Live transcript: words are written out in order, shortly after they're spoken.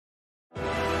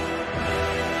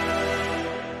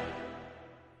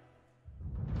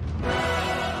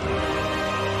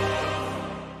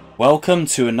Welcome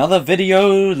to another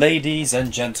video, ladies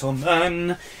and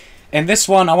gentlemen. In this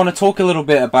one, I want to talk a little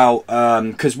bit about,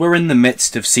 because we're in the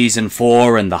midst of Season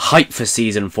 4 and the hype for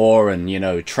Season 4 and, you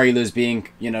know, trailers being,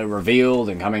 you know, revealed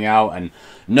and coming out. And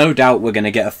no doubt we're going to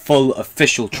get a full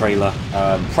official trailer,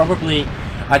 probably,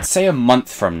 I'd say a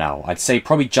month from now. I'd say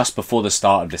probably just before the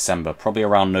start of December, probably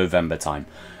around November time.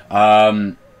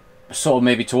 Sort of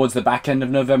maybe towards the back end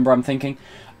of November, I'm thinking.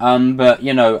 But,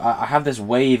 you know, I have this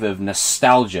wave of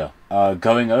nostalgia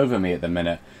going over me at the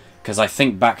minute, because I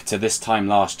think back to this time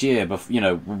last year, you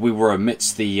know, we were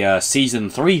amidst the Season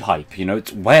 3 hype, you know,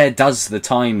 where does the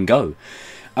time go?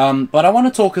 But I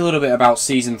want to talk a little bit about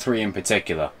Season 3 in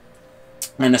particular,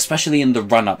 and especially in the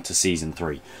run-up to Season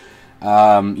 3.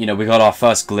 You know, we got our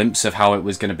first glimpse of how it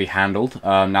was going to be handled,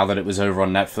 now that it was over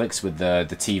on Netflix with the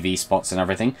TV spots and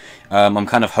everything. I'm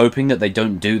kind of hoping that they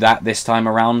don't do that this time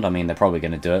around. I mean, they're probably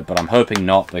going to do it, but I'm hoping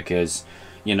not, because,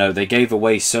 you know, they gave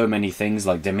away so many things,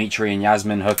 like Dimitri and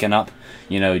Yasmin hooking up,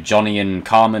 you know, Johnny and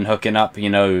Carmen hooking up, you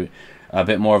know, a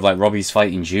bit more of like Robbie's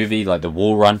fighting Juvie, like the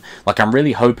wall run. Like, I'm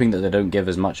really hoping that they don't give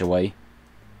as much away.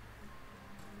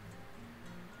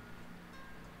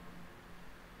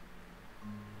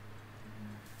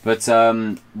 But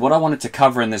what I wanted to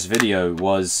cover in this video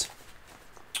was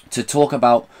to talk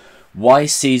about why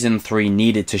Season 3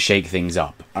 needed to shake things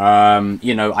up.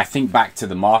 You know, I think back to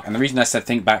the mark, and the reason I said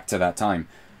think back to that time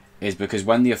is because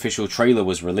when the official trailer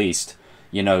was released,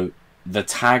 you know, the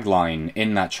tagline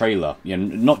in that trailer, you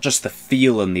know, not just the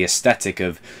feel and the aesthetic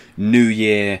of New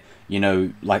Year, you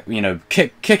know, like, you know,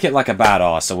 kick it like a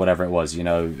badass or whatever it was, you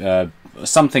know,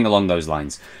 something along those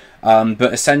lines.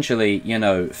 But essentially, you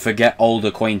know, forget old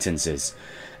acquaintances.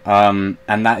 And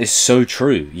that is so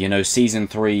true. You know, Season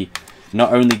 3,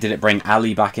 not only did it bring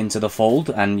Ali back into the fold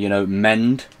and, you know,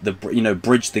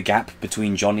 bridge the gap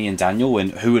between Johnny and Daniel,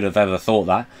 and who would have ever thought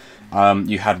that?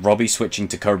 You had Robbie switching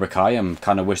to Cobra Kai, and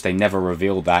kind of wish they never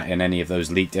revealed that in any of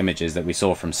those leaked images that we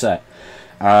saw from set.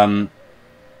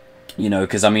 You know,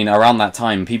 because, I mean, around that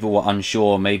time, people were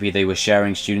unsure. Maybe they were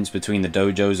sharing students between the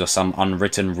dojos or some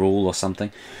unwritten rule or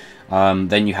something.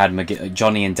 Then you had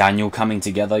Johnny and Daniel coming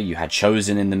together. You had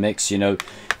CHOZEN in the mix, you know.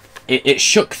 It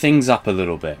shook things up a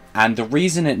little bit. And the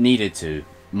reason it needed to,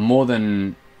 more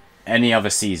than any other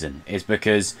season, is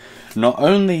because not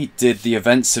only did the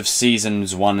events of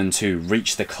Seasons 1 and 2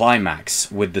 reach the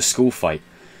climax with the school fight,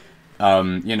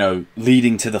 you know,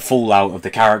 leading to the fallout of the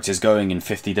characters going in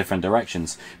 50 different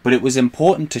directions, but it was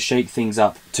important to shake things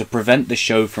up to prevent the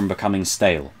show from becoming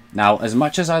stale. Now, as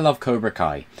much as I love Cobra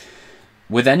Kai,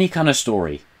 with any kind of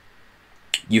story,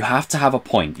 you have to have a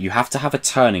point. You have to have a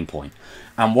turning point.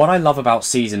 And what I love about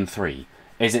Season 3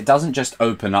 is it doesn't just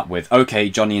open up with, okay,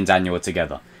 Johnny and Daniel are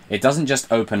together. It doesn't just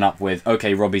open up with,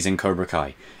 okay, Robbie's in Cobra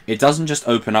Kai. It doesn't just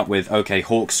open up with, okay,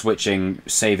 Hawk switching,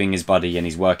 saving his buddy, and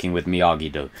he's working with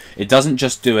Miyagi-Do. It doesn't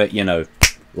just do it, you know,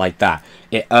 like that.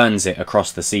 It earns it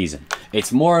across the season.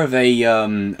 It's more of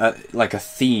like a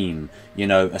theme, you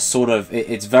know, a sort of,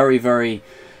 it's very, very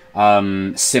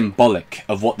symbolic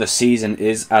of what the season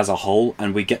is as a whole,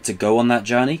 and we get to go on that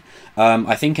journey.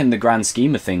 I think in the grand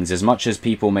scheme of things, as much as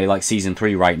people may like Season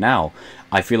 3 right now,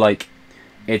 I feel like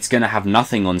it's going to have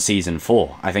nothing on Season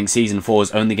 4. I think Season 4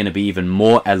 is only going to be even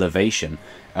more elevation,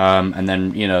 and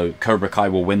then, you know, Cobra Kai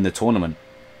will win the tournament.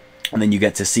 And then you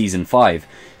get to Season 5.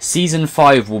 Season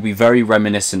 5 will be very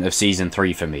reminiscent of Season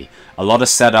 3 for me. A lot of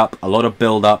setup, a lot of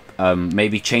build-up,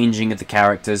 maybe changing of the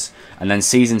characters. And then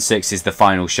Season 6 is the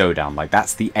final showdown. Like,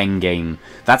 that's the end game.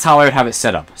 That's how I would have it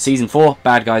set up. Season 4,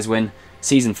 bad guys win.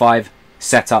 Season 5,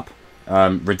 setup,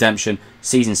 redemption.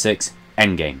 Season 6,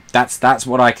 end game. That's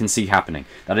what I can see happening.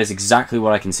 That is exactly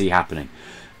what I can see happening.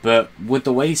 But with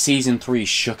the way Season 3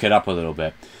 shook it up a little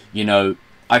bit, you know,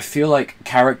 I feel like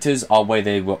characters are where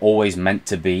they were always meant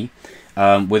to be.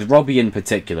 With Robbie in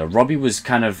particular, Robbie was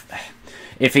kind of...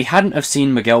 If he hadn't have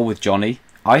seen Miguel with Johnny,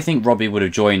 I think Robbie would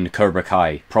have joined Cobra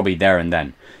Kai probably there and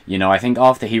then. You know, I think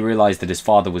after he realized that his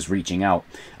father was reaching out,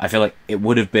 I feel like it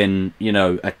would have been, you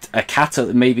know, a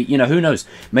catalyst, maybe, you know, who knows?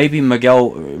 Maybe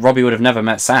Robbie would have never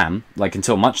met Sam, like,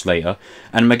 until much later.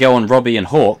 And Miguel and Robbie and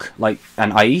Hawk, like,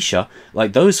 and Aisha,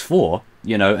 like, those four,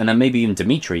 you know, and then maybe even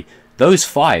Dimitri, those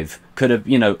five could have,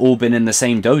 you know, all been in the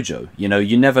same dojo. You know,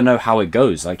 you never know how it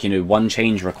goes. Like, you know, one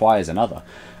change requires another.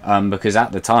 Because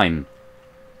at the time,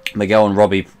 Miguel and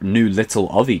Robbie knew little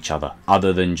of each other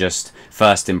than just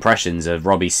first impressions of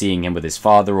Robbie seeing him with his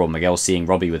father, or Miguel seeing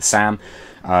Robbie with Sam.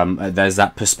 There's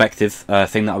that perspective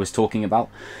thing that I was talking about.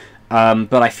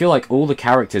 But I feel like all the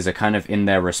characters are kind of in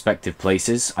their respective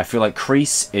places. I feel like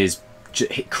Kreese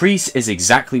is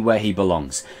exactly where he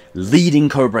belongs. Leading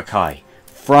Cobra Kai.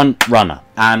 front runner.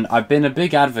 And I've been a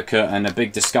big advocate and a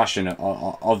big discusser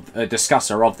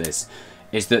of this,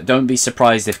 is that don't be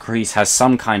surprised if Kreese has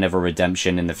some kind of a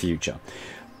redemption in the future.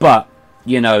 But,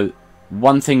 you know,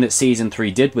 one thing that Season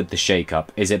 3 did with the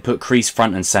shake-up is it put Kreese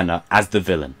front and center as the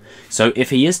villain. So if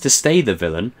he is to stay the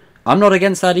villain, I'm not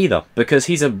against that either, because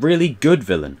he's a really good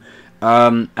villain.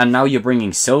 And now you're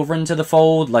bringing Silver into the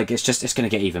fold, like, it's going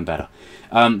to get even better.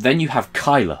 Then you have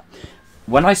Kyler.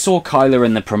 When I saw Kyler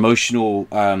in the promotional,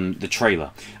 the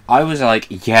trailer, I was like,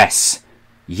 yes,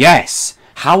 yes!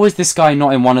 How is this guy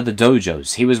not in one of the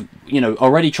dojos? He was, you know,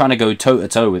 already trying to go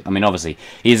toe-to-toe with... I mean, obviously,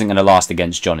 he isn't going to last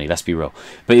against Johnny, let's be real.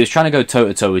 But he was trying to go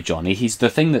toe-to-toe with Johnny. He's the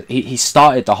thing that... He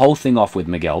started the whole thing off with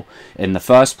Miguel in the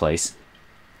first place.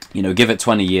 You know, give it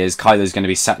 20 years, Kyler's going to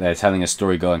be sat there telling a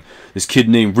story going, this kid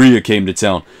named Rhea came to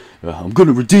town. I'm going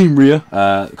to redeem Rhea.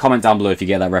 Comment down below if you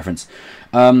get that reference.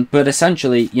 But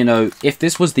essentially, you know, if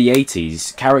this was the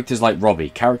 80s, characters like Robbie,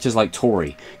 characters like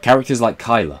Tori, characters like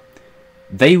Kyler,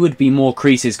 they would be more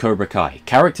Kreese's Cobra Kai.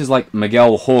 Characters like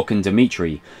Miguel, Hawk, and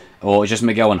Dimitri, or just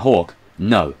Miguel and Hawk,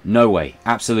 no, no way,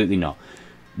 absolutely not.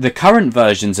 The current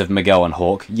versions of Miguel and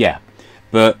Hawk, yeah,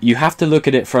 but you have to look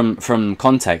at it from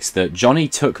context that Johnny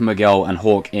took Miguel and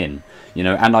Hawk in, you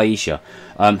know, and Aisha.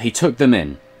 He took them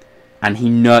in, and he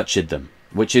nurtured them,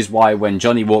 which is why when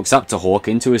Johnny walks up to Hawk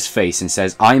into his face and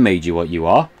says, I made you what you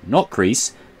are, not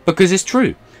Kreese, because it's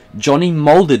true. Johnny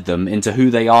molded them into who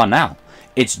they are now.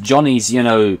 It's Johnny's, you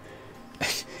know,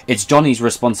 it's Johnny's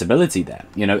responsibility there.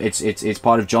 You know, it's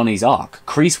part of Johnny's arc.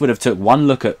 Kreese would have took one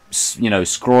look at, you know,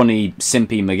 scrawny,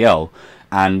 simpy Miguel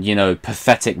and, you know,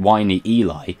 pathetic, whiny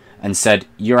Eli and said,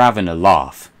 you're having a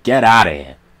laugh. Get out of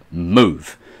here.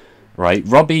 Move. Right?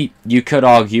 Robbie, you could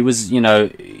argue, was, you know,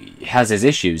 has his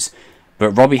issues,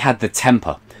 but Robbie had the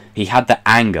temper. He had the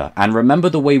anger. And remember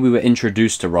the way we were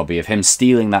introduced to Robbie, of him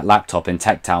stealing that laptop in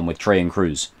Tech Town with Trey and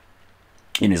Cruz.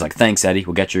 And he's like, thanks, Eddie,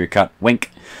 we'll get you your cut.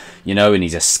 Wink. You know, and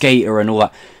he's a skater and all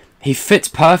that. He fits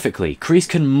perfectly. Kreese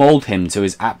can mold him to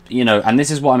his, you know, and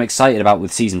this is what I'm excited about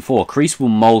with Season 4. Kreese will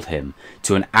mold him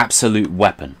to an absolute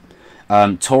weapon.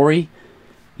 Tori,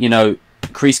 you know,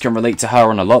 Kreese can relate to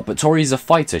her on a lot, but Tori's a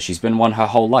fighter. She's been one her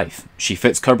whole life. She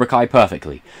fits Cobra Kai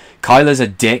perfectly. Kyler's a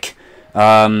dick.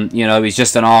 You know, he's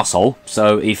just an arsehole.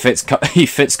 So he fits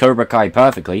Cobra Kai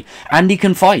perfectly. And he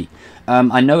can fight.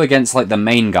 I know against, like, the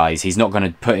main guys, he's not going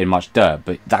to put in much dirt,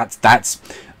 but that's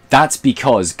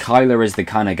because Kyler is the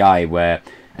kind of guy where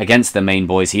against the main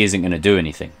boys he isn't going to do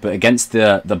anything, but against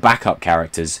the backup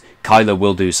characters, Kyler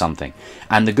will do something.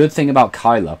 And the good thing about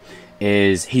Kyler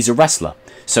is he's a wrestler,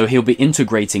 so he'll be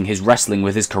integrating his wrestling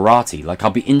with his karate. Like,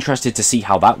 I'll be interested to see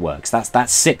how that works.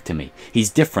 That's sick to me. He's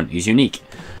different, he's unique.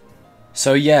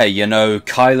 So yeah, you know,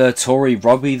 Kyler, Tori,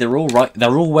 Robbie, they're all right.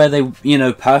 They're all where they, you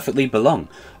know, perfectly belong.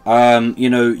 You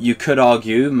know, you could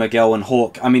argue Miguel and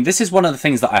Hawk. I mean, this is one of the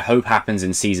things that I hope happens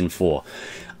in Season 4.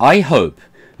 I hope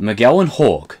Miguel and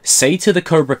Hawk say to the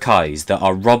Cobra Kais that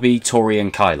are Robbie, Tori,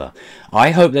 and Kyler,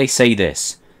 I hope they say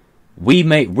this. We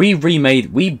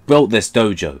built this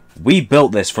dojo. We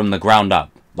built this from the ground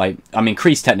up. Like, I mean,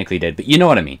 Kreese technically did, but you know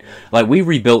what I mean. Like, we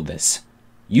rebuilt this.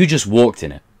 You just walked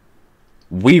in it.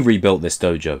 We rebuilt this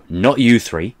dojo, not you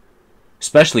three.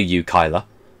 Especially you, Kyler.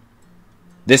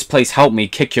 This place helped me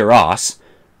kick your ass.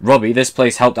 Robbie, this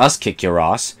place helped us kick your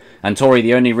ass. And Tori,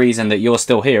 the only reason that you're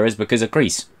still here is because of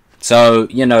Kreese. So,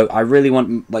 you know, I really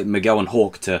want, like, Miguel and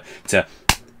Hawk to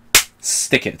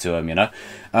stick it to him, you know.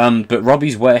 But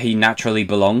Robbie's where he naturally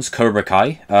belongs, Cobra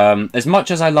Kai. As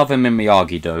much as I love him in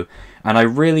Miyagi-Do, and I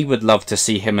really would love to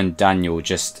see him and Daniel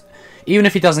just... Even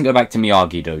if he doesn't go back to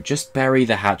Miyagi-Do, just bury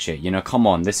the hatchet. You know, come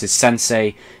on, this is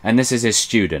Sensei, and this is his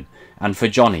student. And for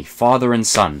Johnny, father and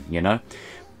son, you know.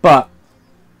 But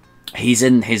he's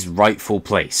in his rightful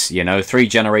place, you know. 3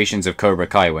 generations of Cobra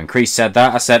Kai. When Kreese said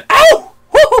that, I said, ow!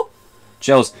 Woo!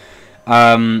 Chills.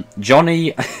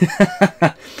 Johnny...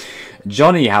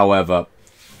 Johnny, however,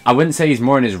 I wouldn't say he's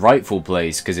more in his rightful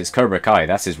place, because it's Cobra Kai,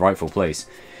 that's his rightful place.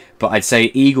 But I'd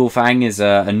say Eagle Fang is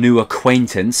a new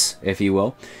acquaintance, if you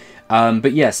will.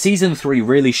 But yeah, Season 3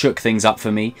 really shook things up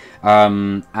for me,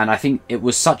 and I think it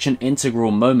was such an integral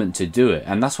moment to do it,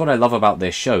 and that's what I love about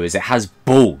this show, is it has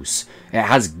balls, it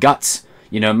has guts.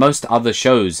 You know, most other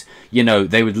shows, you know,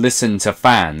 they would listen to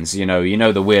fans, you know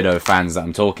the weirdo fans that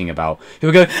I'm talking about, who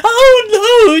would go, oh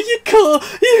no, you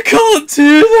can't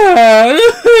do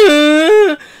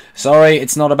that. Sorry,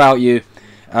 it's not about you.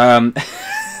 Can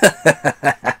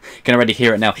already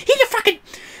hear it now. Hear you fucking...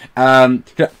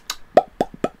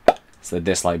 It's the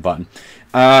dislike button.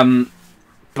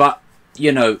 But,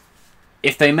 you know,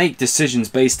 if they make decisions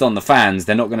based on the fans,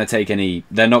 they're not going to take any.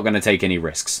 They're not going to take any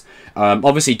risks.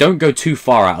 Obviously, don't go too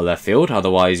far out of left field,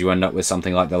 otherwise you end up with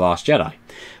something like The Last Jedi.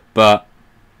 But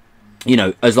you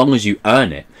know, as long as you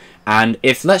earn it, and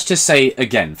if, let's just say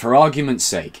again, for argument's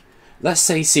sake, let's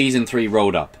say season 3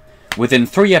 rolled up. Within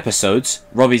 3 episodes,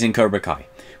 Robbie's in Cobra Kai.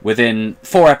 Within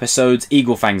 4 episodes,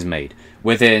 Eagle Fang's made.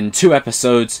 Within 2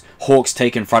 episodes, Hawk's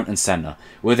taken front and center.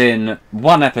 Within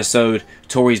 1 episode,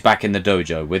 Tori's back in the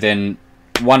dojo. Within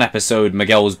 1 episode,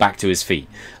 Miguel's back to his feet.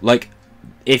 Like,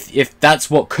 if that's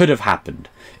what could have happened,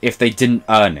 if they didn't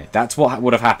earn it, that's what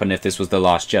would have happened if this was The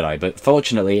Last Jedi. But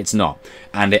fortunately, it's not,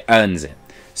 and it earns it.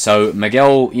 So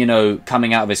Miguel, you know,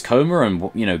 coming out of his coma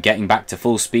and, you know, getting back to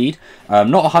full speed,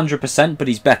 not 100%, but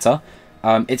he's better.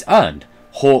 It's earned.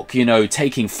 Hawk, you know,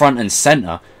 taking front and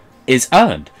center is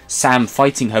earned. Sam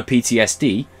fighting her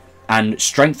PTSD and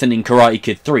strengthening Karate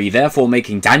Kid 3, therefore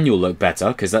making Daniel look better,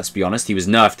 because let's be honest, he was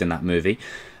nerfed in that movie.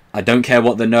 I don't care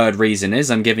what the nerd reason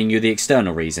is, I'm giving you the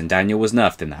external reason. Daniel was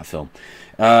nerfed in that film.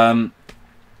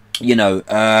 You know,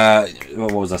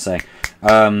 what was I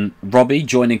saying? Robbie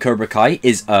joining Cobra Kai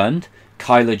is earned.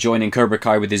 Kyler joining Cobra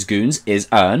Kai with his goons is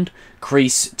earned.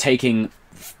 Kreese taking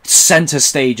center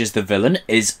stage as the villain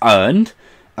is earned.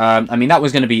 I mean, that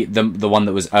was going to be the one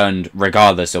that was earned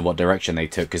regardless of what direction they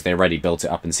took, because they already built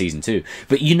it up in season 2.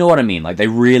 But you know what I mean? Like, they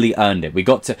really earned it. We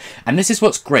got to... And this is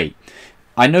what's great.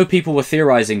 I know people were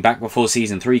theorizing back before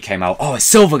season 3 came out, oh, is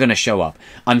Silver going to show up?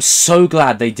 I'm so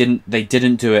glad they didn't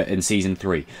do it in season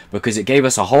 3, because it gave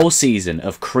us a whole season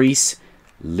of Kreese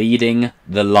leading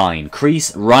the line,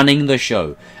 Kreese running the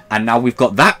show. And now we've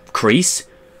got that Kreese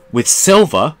with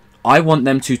Silver. I want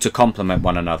them to complement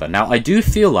one another. Now, I do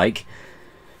feel like,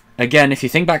 again, if you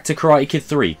think back to Karate Kid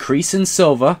 3, Kreese and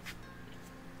Silver,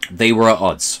 they were at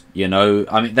odds, you know.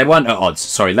 I mean, they weren't at odds.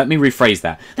 Sorry, let me rephrase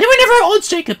that. They were never at odds,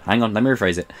 Jacob. Hang on, let me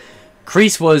rephrase it.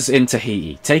 Kreese was in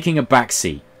Tahiti, taking a back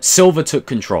seat. Silver took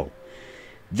control.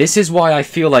 This is why I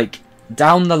feel like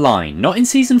down the line, not in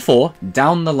season 4,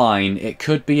 down the line, it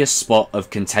could be a spot of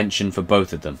contention for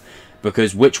both of them.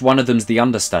 Because which one of them's the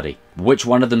understudy? Which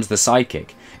one of them's the sidekick?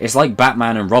 It's like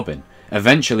Batman and Robin.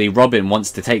 Eventually, Robin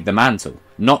wants to take the mantle.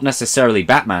 Not necessarily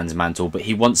Batman's mantle, but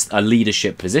he wants a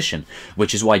leadership position.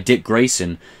 Which is why Dick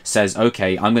Grayson says,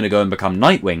 okay, I'm going to go and become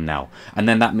Nightwing now. And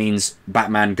then that means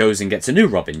Batman goes and gets a new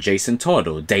Robin. Jason Todd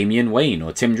or Damian Wayne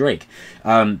or Tim Drake.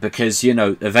 Because, you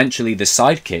know, eventually the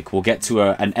sidekick will get to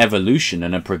an evolution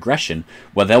and a progression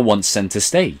where they'll want center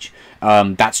stage.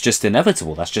 That's just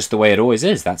inevitable. That's just the way it always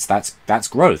is. That's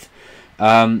growth.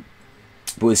 But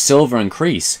with Silver and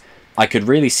Kreese, I could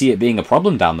really see it being a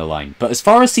problem down the line. But as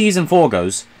far as season 4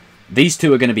 goes, these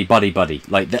two are going to be buddy-buddy.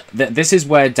 Like, this is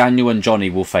where Daniel and Johnny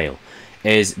will fail.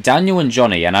 Is Daniel and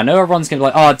Johnny, and I know everyone's going to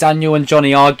be like, oh, Daniel and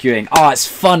Johnny arguing. Oh, it's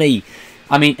funny.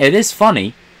 I mean, it is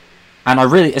funny. And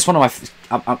it's one of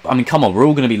my... I mean, come on, we're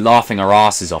all going to be laughing our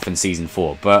asses off in season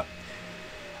 4. But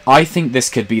I think this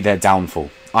could be their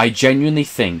downfall. I genuinely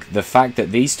think the fact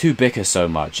that these two bicker so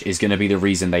much is going to be the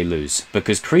reason they lose.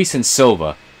 Because Kreese and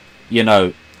Silver, you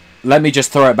know... Let me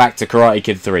just throw it back to Karate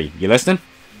Kid 3. You listening?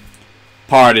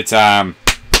 Party time.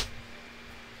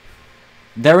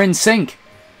 They're in sync.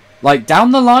 Like, down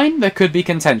the line, there could be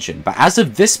contention. But as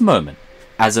of this moment,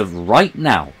 as of right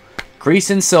now,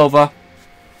 Kreese and Silver,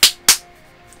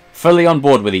 fully on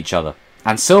board with each other.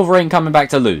 And Silver ain't coming back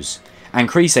to lose. And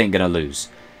Kreese ain't going to lose.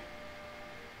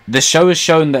 The show has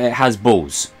shown that it has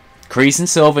balls. Kreese and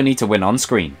Silver need to win on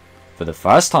screen. For the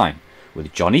first time.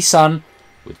 With Johnny's son,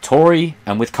 with Tori,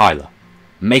 and with Kyler.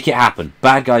 Make it happen.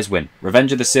 Bad guys win.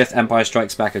 Revenge of the Sith, Empire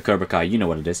Strikes Back, or Cobra Kai. You know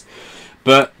what it is.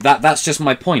 But that's just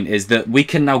my point, is that we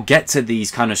can now get to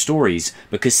these kind of stories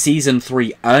because Season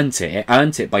 3 earned it. It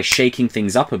earned it by shaking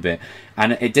things up a bit.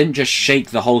 And it didn't just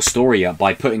shake the whole story up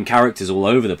by putting characters all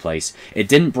over the place. It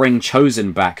didn't bring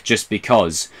Chozen back just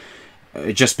because.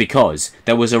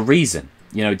 There was a reason.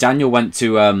 You know, Daniel went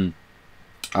to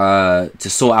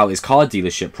sort out his car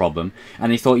dealership problem,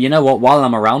 and he thought, you know what, while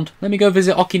I'm around, let me go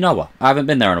visit Okinawa. I haven't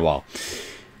been there in a while.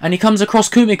 And he comes across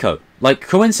Kumiko. Like,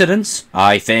 coincidence?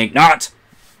 I think not.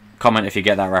 Comment if you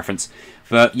get that reference.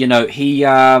 But, you know, he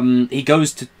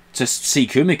goes to see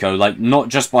Kumiko, like, not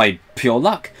just by pure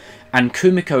luck. And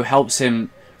Kumiko helps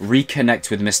him reconnect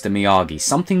with Mr. Miyagi,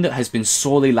 something that has been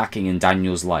sorely lacking in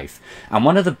Daniel's life. And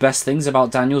one of the best things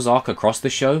about Daniel's arc across the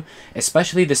show,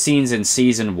 especially the scenes in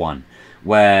Season 1,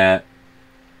 where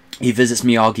he visits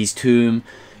Miyagi's tomb,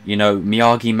 you know,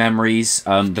 Miyagi memories,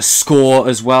 the score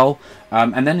as well.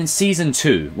 And then in Season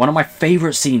 2, one of my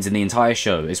favourite scenes in the entire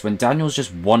show is when Daniel's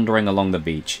just wandering along the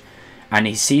beach and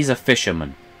he sees a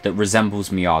fisherman that resembles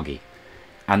Miyagi.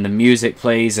 and the music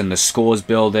plays and the score's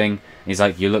building. He's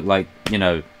like, you look like, you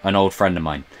know, an old friend of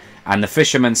mine. And the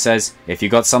fisherman says, if you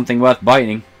got something worth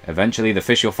biting, eventually the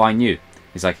fish will find you.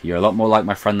 He's like, you're a lot more like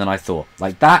my friend than I thought.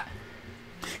 Like that.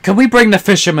 Can we bring the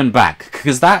fisherman back?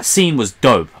 Because that scene was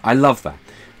dope. I love that.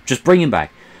 Just bring him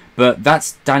back. But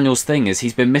that's Daniel's thing, is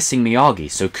he's been missing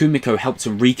Miyagi. So Kumiko helped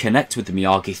him reconnect with the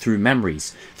Miyagi through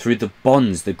memories, through the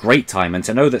bonds, the great time. And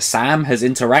to know that Sam has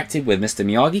interacted with Mr.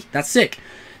 Miyagi, that's sick.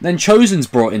 Then Chozen's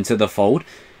brought into the fold.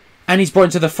 And he's brought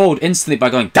into the fold instantly by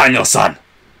going, Daniel-san!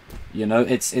 You know,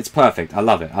 it's perfect. I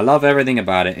love it. I love everything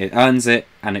about it. It earns it,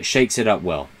 and it shakes it up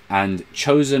well. And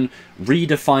Chozen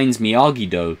redefines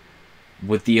Miyagi-Do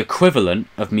with the equivalent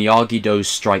of Miyagi-Do's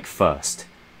strike first.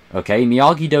 Okay,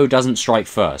 Miyagi-Do doesn't strike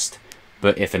first.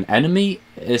 But if an enemy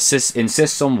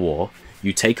insists on war,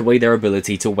 you take away their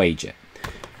ability to wage it.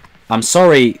 I'm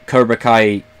sorry, Cobra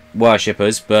Kai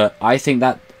worshippers, but I think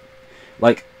that,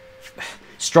 like,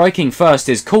 striking first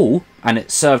is cool, and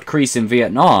it served Kreese in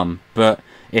Vietnam, but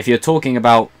if you're talking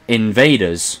about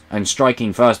invaders and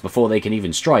striking first before they can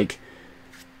even strike,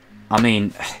 I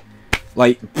mean,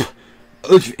 like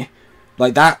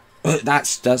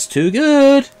that's too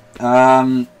good.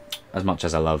 As much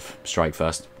as I love Strike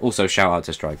First. Also, shout out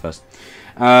to Strike First.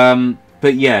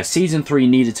 But yeah, Season 3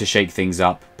 needed to shake things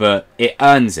up, but it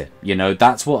earns it, you know?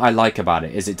 That's what I like about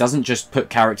it, is it doesn't just put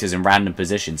characters in random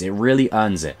positions, it really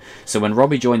earns it. So when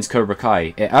Robbie joins Cobra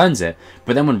Kai, it earns it,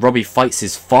 but then when Robbie fights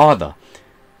his father,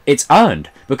 it's earned,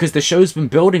 because the show's been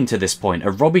building to this point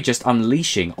of Robbie just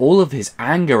unleashing all of his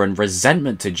anger and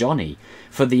resentment to Johnny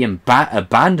for the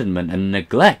abandonment and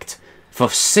neglect. For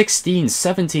 16,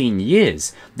 17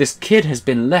 years, this kid has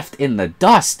been left in the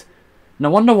dust. No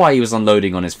wonder why he was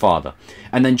unloading on his father.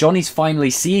 And then Johnny's finally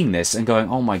seeing this and going,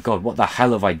 oh my god, what the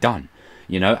hell have I done?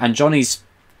 You know, and Johnny's,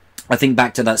 I think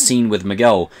back to that scene with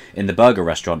Miguel in the burger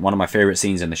restaurant, one of my favourite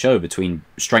scenes in the show, between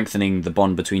strengthening the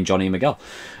bond between Johnny and Miguel.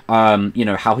 You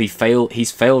know, how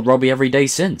he's failed Robbie every day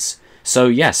since. So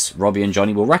yes, Robbie and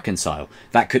Johnny will reconcile.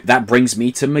 That brings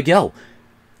me to Miguel.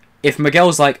 If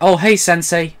Miguel's like, oh hey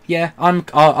sensei, yeah,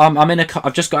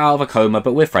 I've just got out of a coma,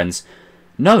 but we're friends.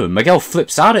 No, Miguel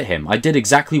flips out at him. I did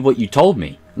exactly what you told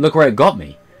me. Look where it got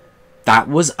me. That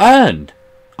was earned.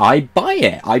 I buy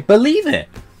it. I believe it.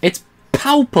 It's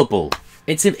palpable.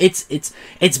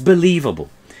 It's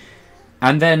believable.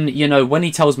 And then, you know, when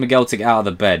he tells Miguel to get out of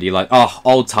the bed, you're like, oh,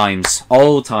 old times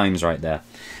right there.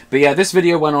 But yeah, this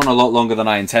video went on a lot longer than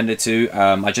I intended to.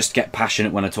 I just get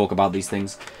passionate when I talk about these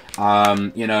things.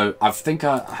 You know, I think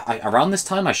around this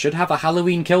time I should have a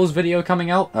Halloween Kills video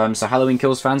coming out. So Halloween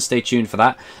Kills fans, stay tuned for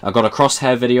that. I've got a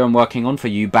Crosshair video I'm working on for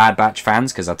you Bad Batch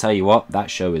fans, because I'll tell you what,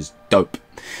 that show is dope.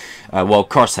 Well,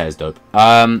 Crosshair's dope.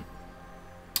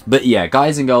 But yeah,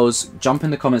 guys and girls, jump in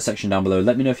the comment section down below.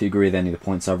 Let me know if you agree with any of the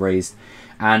points I've raised.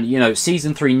 And, you know,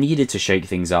 Season 3 needed to shake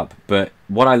things up, but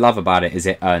what I love about it is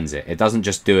it earns it. It doesn't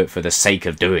just do it for the sake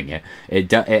of doing it.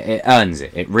 It earns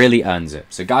it. It really earns it.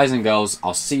 So, guys and girls,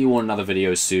 I'll see you on another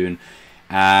video soon.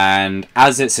 And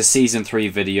as it's a Season 3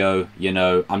 video, you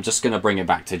know, I'm just going to bring it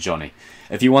back to Johnny.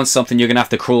 If you want something, you're going to have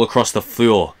to crawl across the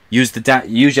floor. Use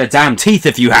your damn teeth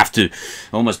if you have to.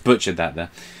 Almost butchered that there.